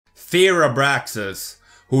Fear Abraxas,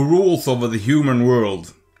 who rules over the human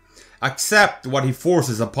world. Accept what he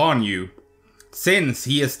forces upon you, since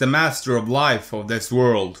he is the master of life of this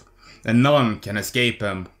world, and none can escape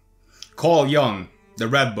him. Carl Jung, The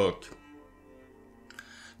Red Book.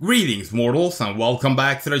 Greetings mortals, and welcome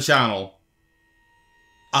back to the channel.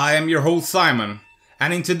 I am your host Simon,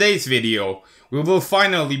 and in today's video, we will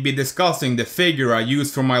finally be discussing the figure I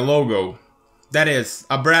used for my logo. That is,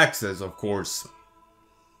 Abraxas, of course.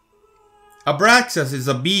 Abraxas is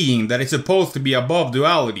a being that is supposed to be above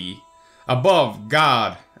duality, above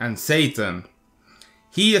God and Satan.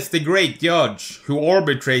 He is the great judge who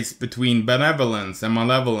arbitrates between benevolence and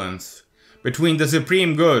malevolence, between the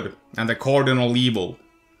supreme good and the cardinal evil.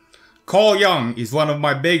 Carl Jung is one of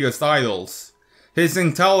my biggest idols. His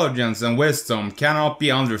intelligence and wisdom cannot be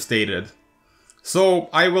understated. So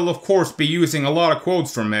I will of course be using a lot of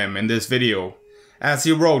quotes from him in this video, as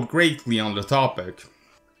he wrote greatly on the topic.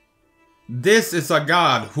 This is a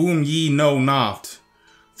God whom ye know not,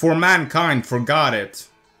 for mankind forgot it.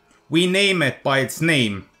 We name it by its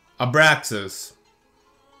name, Abraxas.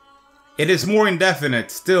 It is more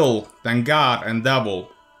indefinite still than God and Devil,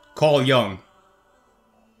 Carl Jung.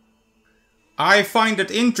 I find it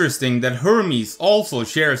interesting that Hermes also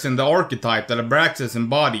shares in the archetype that Abraxas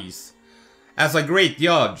embodies, as a great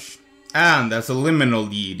judge and as a liminal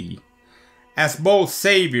deity, as both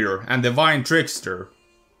savior and divine trickster.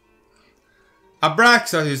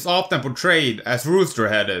 Abraxas is often portrayed as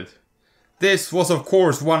rooster-headed. This was of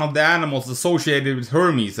course one of the animals associated with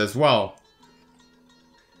Hermes as well.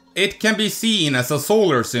 It can be seen as a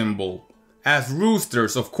solar symbol, as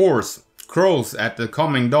roosters of course crows at the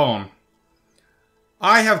coming dawn.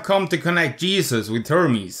 I have come to connect Jesus with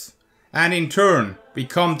Hermes, and in turn we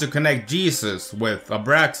come to connect Jesus with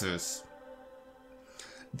Abraxas.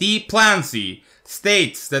 Deep Plancy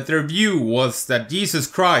states that their view was that Jesus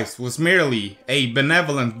Christ was merely a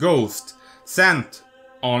benevolent ghost sent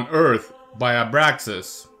on earth by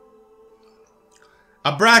Abraxas.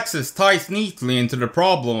 Abraxas ties neatly into the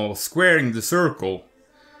problem of squaring the circle.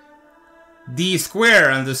 The square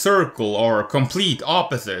and the circle are complete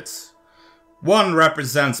opposites. One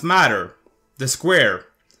represents matter, the square,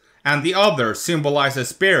 and the other symbolizes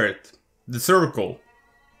spirit, the circle.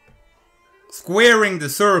 Squaring the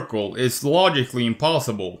circle is logically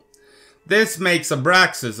impossible. This makes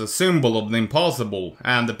Abraxas a symbol of the impossible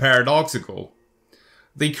and the paradoxical.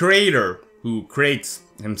 The creator who creates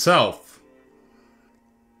himself.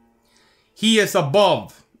 He is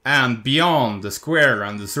above and beyond the square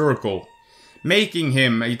and the circle, making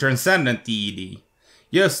him a transcendent deity,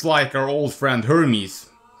 just like our old friend Hermes,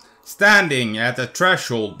 standing at the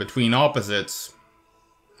threshold between opposites.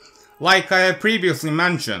 Like I have previously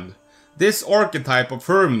mentioned, this archetype of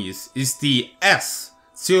Hermes is the S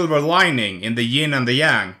silver lining in the yin and the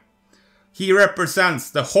yang. He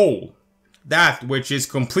represents the whole, that which is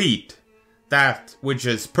complete, that which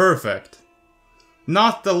is perfect.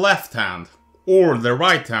 Not the left hand or the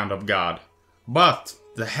right hand of God, but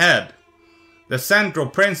the head, the central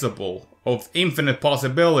principle of infinite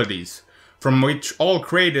possibilities from which all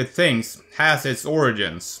created things has its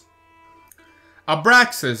origins.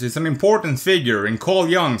 Abraxas is an important figure in Carl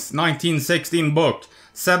Jung's 1916 book,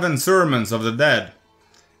 7 Sermons of the Dead,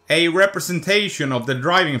 a representation of the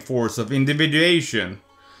driving force of individuation,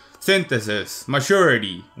 synthesis,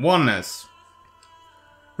 maturity, oneness,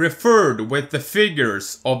 referred with the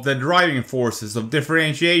figures of the driving forces of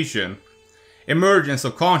differentiation, emergence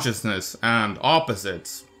of consciousness, and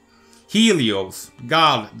opposites. Helios,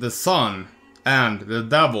 God the Son, and the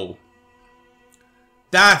Devil.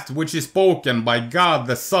 That which is spoken by God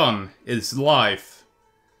the Son is life.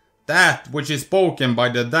 That which is spoken by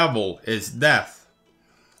the Devil is death.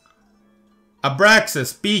 Abraxas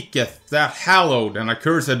speaketh that hallowed and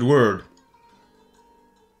accursed word,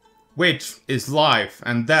 which is life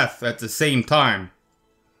and death at the same time.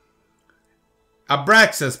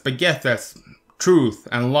 Abraxas begetteth truth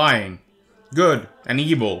and lying, good and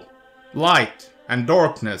evil, light and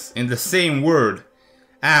darkness in the same word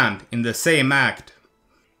and in the same act.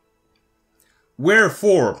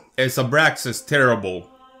 Wherefore is Abraxas terrible?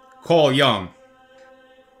 Carl Jung.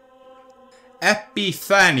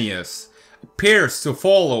 Epiphanius appears to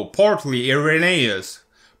follow partly Irenaeus,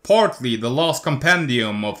 partly the lost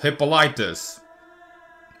compendium of Hippolytus.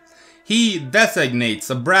 He designates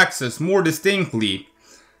Abraxas more distinctly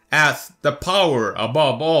as the power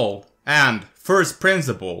above all and first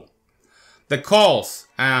principle, the cause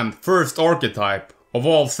and first archetype of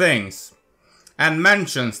all things, and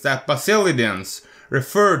mentions that Basilidians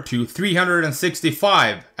referred to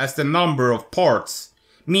 365 as the number of parts,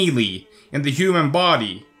 melee, in the human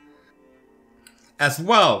body, as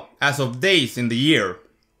well as of days in the year.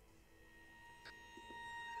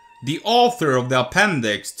 The author of the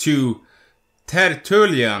appendix to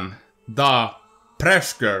Tertullian the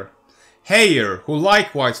Presker, Heyer, who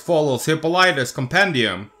likewise follows Hippolytus'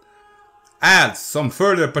 compendium, adds some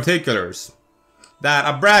further particulars. That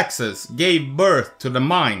Abraxas gave birth to the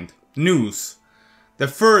mind, nous, the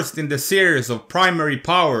first in the series of primary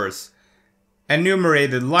powers,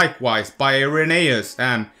 enumerated likewise by Irenaeus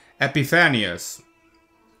and Epiphanius.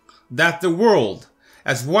 That the world,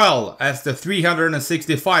 as well as the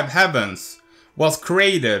 365 heavens, was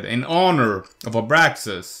created in honor of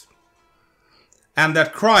Abraxas. And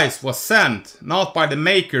that Christ was sent not by the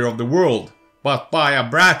maker of the world, but by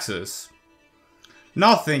Abraxas.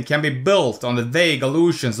 Nothing can be built on the vague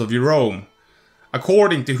allusions of Jerome,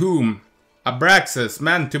 according to whom Abraxas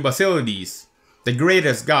meant to Basilides, the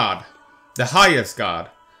greatest God, the highest God,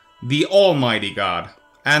 the Almighty God,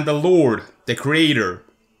 and the Lord, the Creator.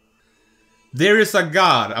 There is a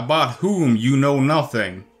God about whom you know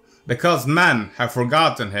nothing, because men have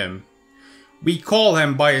forgotten him. We call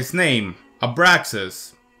him by his name,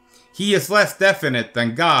 Abraxas. He is less definite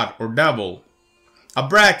than God or devil.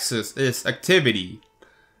 Abraxas is activity.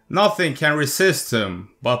 Nothing can resist him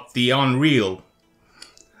but the unreal.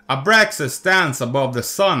 Abraxas stands above the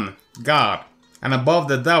sun, God, and above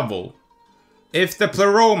the devil. If the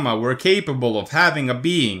Pleroma were capable of having a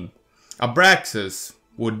being, Abraxas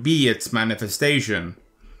would be its manifestation.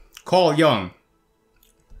 Carl Jung.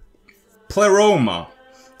 Pleroma.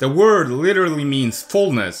 The word literally means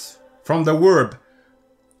fullness, from the verb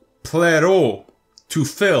plero, to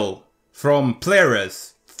fill, from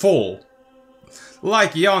pleres, full.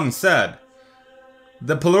 Like Jung said,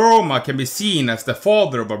 the Pleroma can be seen as the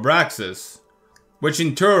father of Abraxas, which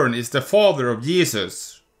in turn is the father of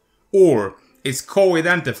Jesus, or is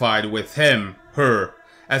co-identified with him, her,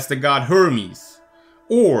 as the god Hermes,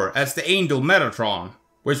 or as the angel Metatron,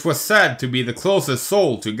 which was said to be the closest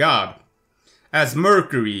soul to God, as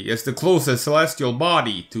Mercury is the closest celestial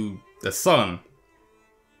body to the sun.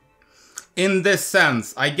 In this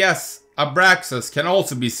sense, I guess Abraxas can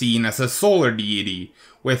also be seen as a solar deity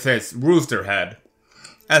with his rooster head,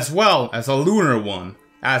 as well as a lunar one,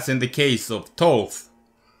 as in the case of Thoth.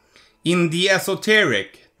 In the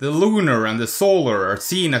esoteric, the lunar and the solar are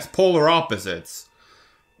seen as polar opposites.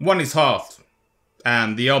 One is hot,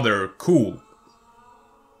 and the other cool.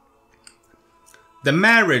 The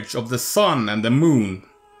marriage of the sun and the moon.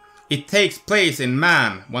 It takes place in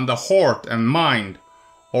man when the heart and mind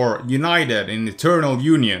are united in eternal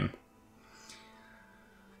union.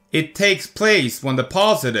 It takes place when the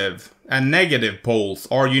positive and negative poles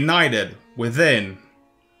are united within.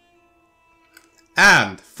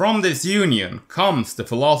 And from this union comes the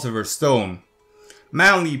Philosopher's Stone,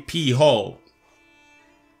 Manly P. Hall.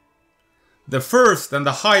 The first and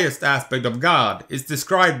the highest aspect of God is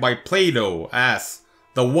described by Plato as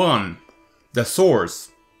the One, the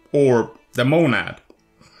Source, or the Monad.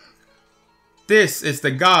 This is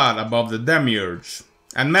the God above the Demiurge,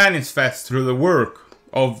 and manifests through the work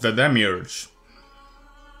of the Demiurge.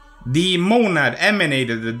 The Monad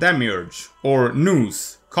emanated the Demiurge, or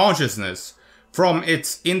nous, consciousness, from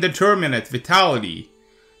its indeterminate vitality,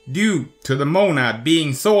 due to the monad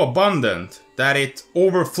being so abundant that it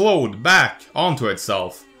overflowed back onto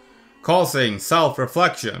itself, causing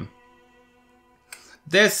self-reflection.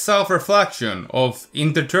 This self-reflection of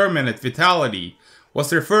indeterminate vitality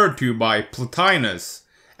was referred to by Plotinus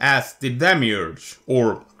as the Demiurge,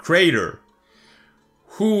 or Creator,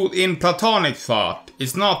 who in Platonic thought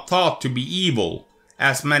is not thought to be evil,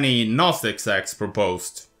 as many Gnostic sects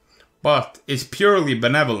proposed, but is purely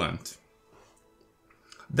benevolent.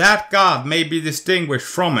 That God may be distinguished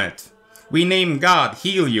from it. We name God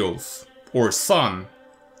Helios, or Sun.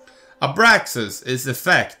 Abraxas is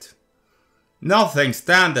effect. Nothing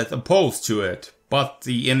standeth opposed to it, but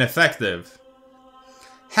the ineffective.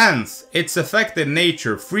 Hence, its effective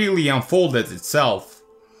nature freely unfoldeth itself.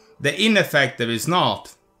 The ineffective is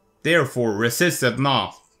not, therefore resisteth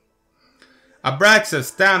not. Abraxas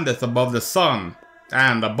standeth above the sun,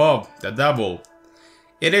 and above the devil.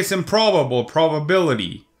 It is improbable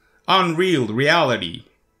probability, unreal reality.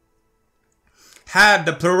 Had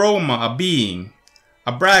the Pleroma a being,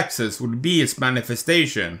 Abraxas would be its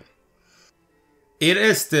manifestation. It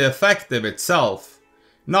is the effective itself,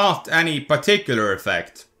 not any particular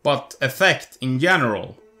effect, but effect in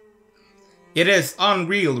general. It is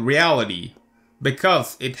unreal reality,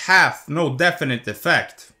 because it hath no definite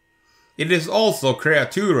effect. It is also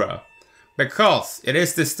creatura, because it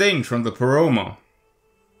is distinct from the Pleroma.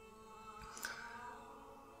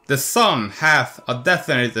 The sun hath a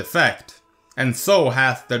definite effect, and so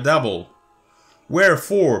hath the devil.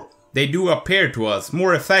 wherefore they do appear to us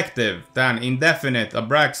more effective than indefinite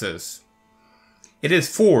Abraxas. It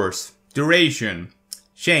is force, duration,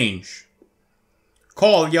 change.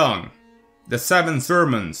 Carl Jung, The 7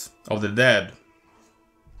 Sermons of the Dead.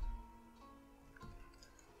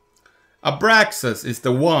 Abraxas is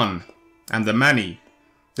the one and the many,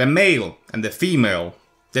 the male and the female,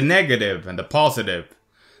 the negative and the positive,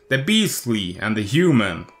 the beastly and the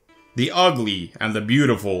human, the ugly and the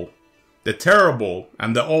beautiful, the terrible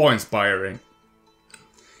and the awe-inspiring.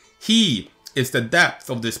 He is the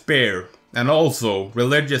depth of despair and also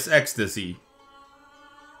religious ecstasy.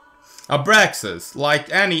 Abraxas,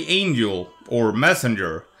 like any angel or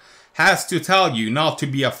messenger, has to tell you not to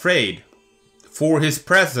be afraid, for his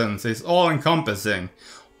presence is all-encompassing,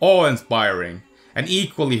 awe-inspiring, and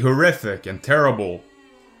equally horrific and terrible.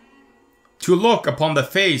 To look upon the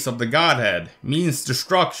face of the Godhead means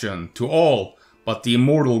destruction to all but the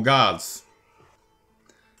immortal gods.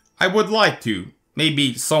 I would like to,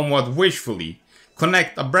 maybe somewhat wishfully,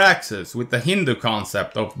 connect Abraxas with the Hindu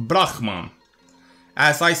concept of Brahman,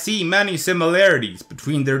 as I see many similarities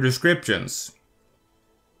between their descriptions.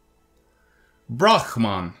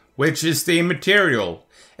 Brahman, which is the immaterial,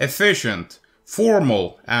 efficient,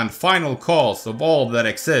 formal, and final cause of all that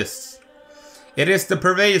exists. It is the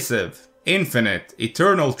pervasive, infinite,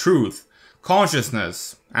 eternal truth,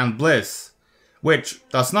 consciousness, and bliss, which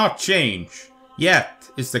does not change, yet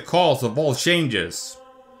is the cause of all changes.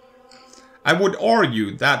 I would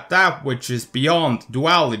argue that that which is beyond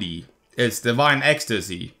duality is divine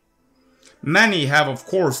ecstasy. Many have of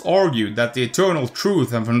course argued that the eternal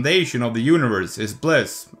truth and foundation of the universe is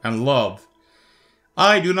bliss and love.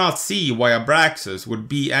 I do not see why Abraxas would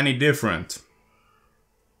be any different.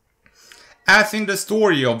 As in the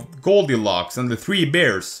story of Goldilocks and the 3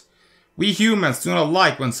 bears, we humans do not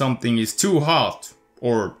like when something is too hot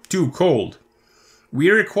or too cold. We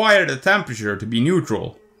require the temperature to be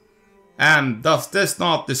neutral. And does this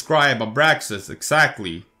not describe Abraxas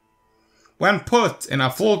exactly? When put in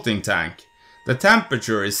a floating tank, the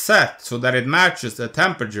temperature is set so that it matches the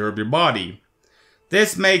temperature of your body.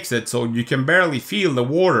 This makes it so you can barely feel the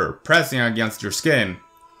water pressing against your skin,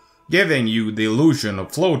 giving you the illusion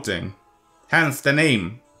of floating. Hence the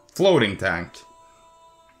name, floating tank.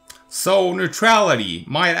 So neutrality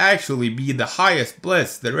might actually be the highest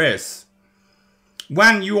bliss there is.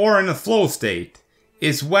 When you are in a flow state,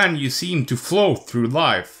 is when you seem to float through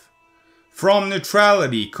life. From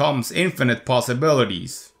neutrality comes infinite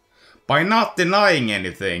possibilities. By not denying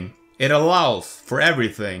anything, it allows for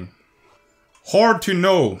everything. Hard to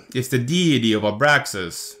know is the deity of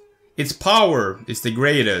Abraxas. Its power is the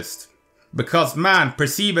greatest, because man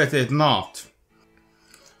perceiveth it not.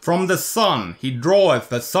 From the sun he draweth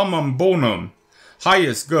the summum bonum,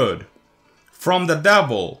 highest good. From the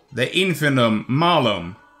devil the infimum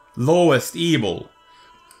malum, lowest evil.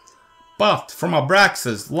 But from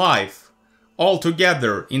Abraxas life,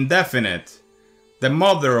 altogether indefinite, the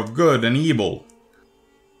mother of good and evil.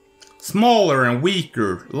 Smaller and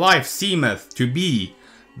weaker life seemeth to be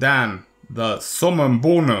than the summum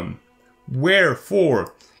bonum,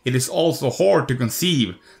 wherefore it is also hard to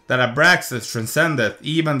conceive that Abraxas transcendeth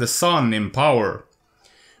even the sun in power,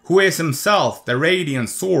 who is himself the radiant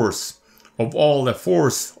source of all the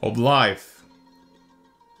force of life.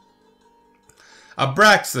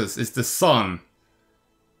 Abraxas is the sun,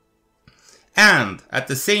 and at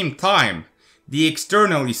the same time the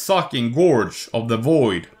externally sucking gorge of the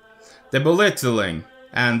void, the belittling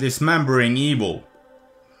and dismembering evil.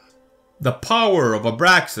 The power of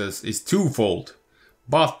Abraxas is twofold,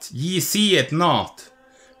 but ye see it not,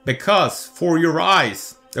 because for your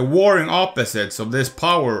eyes the warring opposites of this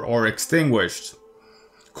power are extinguished.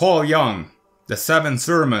 Carl Jung, The 7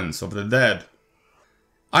 Sermons of the Dead.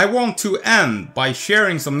 I want to end by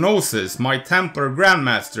sharing some gnosis my Templar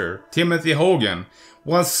Grandmaster, Timothy Hogan,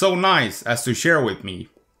 was so nice as to share with me.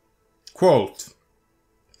 Quote,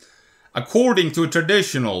 according to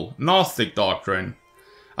traditional Gnostic doctrine,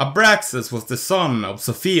 Abraxas was the son of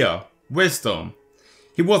Sophia, wisdom.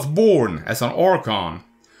 He was born as an archon,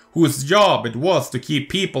 whose job it was to keep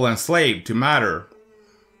people enslaved to matter.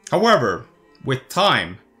 However, with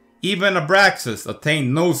time, even Abraxas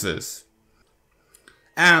attained gnosis.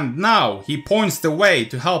 And now he points the way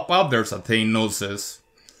to help others attain gnosis.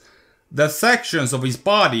 The sections of his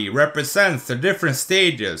body represent the different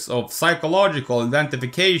stages of psychological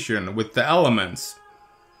identification with the elements,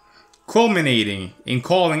 culminating in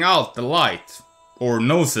calling out the light, or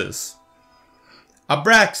gnosis.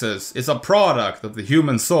 Abraxas is a product of the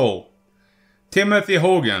human soul. Timothy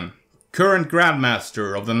Hogan, current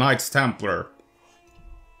Grandmaster of the Knights Templar.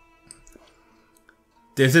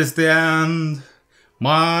 This is the end.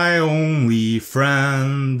 My only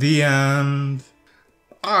friend, the end.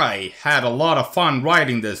 I had a lot of fun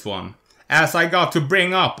writing this one, as I got to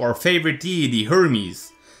bring up our favorite deity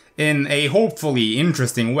Hermes in a hopefully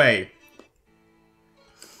interesting way.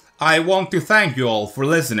 I want to thank you all for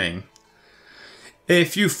listening.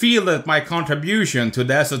 If you feel that my contribution to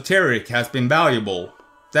the esoteric has been valuable,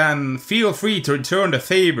 then feel free to return the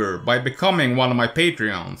favor by becoming one of my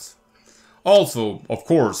Patreons. Also, of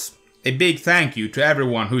course, a big thank you to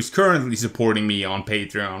everyone who is currently supporting me on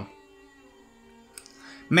Patreon.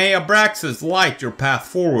 May Abraxas light your path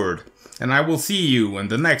forward, and I will see you in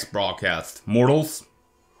the next broadcast, mortals.